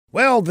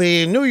Well,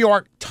 the New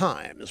York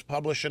Times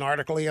published an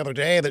article the other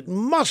day that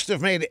must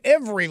have made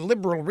every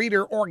liberal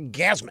reader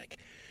orgasmic.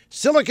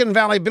 Silicon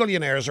Valley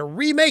billionaires are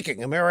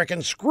remaking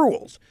American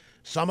schools.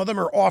 Some of them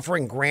are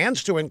offering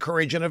grants to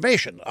encourage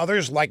innovation.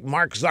 Others, like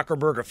Mark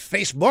Zuckerberg of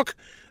Facebook,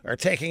 are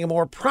taking a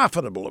more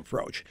profitable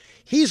approach.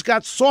 He's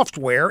got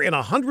software in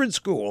 100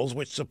 schools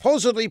which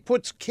supposedly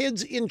puts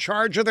kids in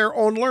charge of their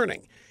own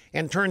learning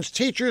and turns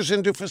teachers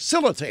into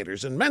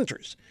facilitators and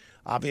mentors.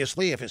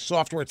 Obviously, if his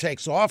software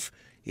takes off,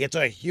 it's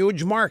a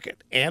huge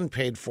market and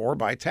paid for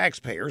by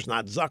taxpayers,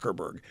 not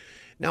Zuckerberg.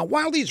 Now,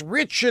 while these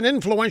rich and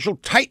influential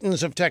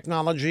titans of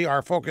technology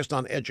are focused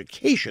on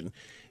education,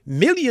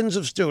 millions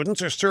of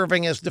students are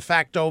serving as de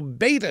facto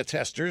beta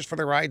testers for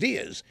their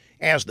ideas,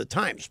 as the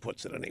Times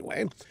puts it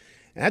anyway.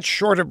 That's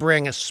sure to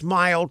bring a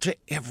smile to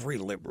every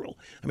liberal.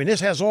 I mean,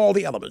 this has all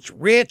the elements.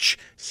 Rich,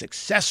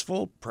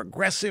 successful,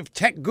 progressive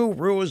tech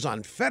gurus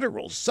on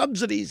federal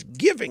subsidies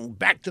giving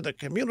back to the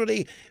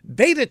community,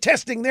 beta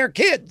testing their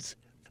kids.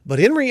 But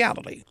in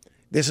reality,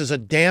 this is a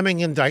damning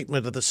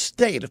indictment of the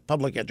state of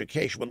public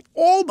education. With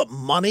all the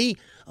money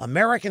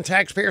American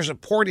taxpayers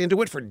have poured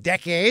into it for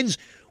decades,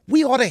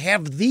 we ought to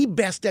have the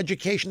best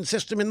education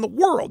system in the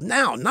world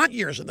now, not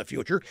years in the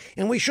future,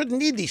 and we shouldn't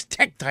need these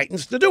tech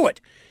titans to do it.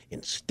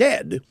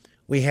 Instead,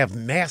 we have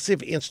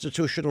massive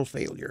institutional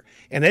failure,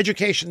 an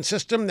education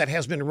system that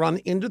has been run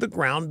into the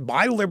ground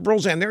by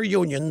liberals and their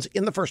unions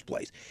in the first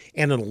place.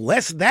 And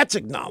unless that's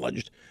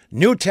acknowledged,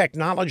 new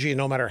technology,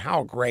 no matter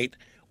how great,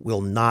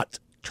 will not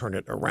turn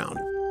it around.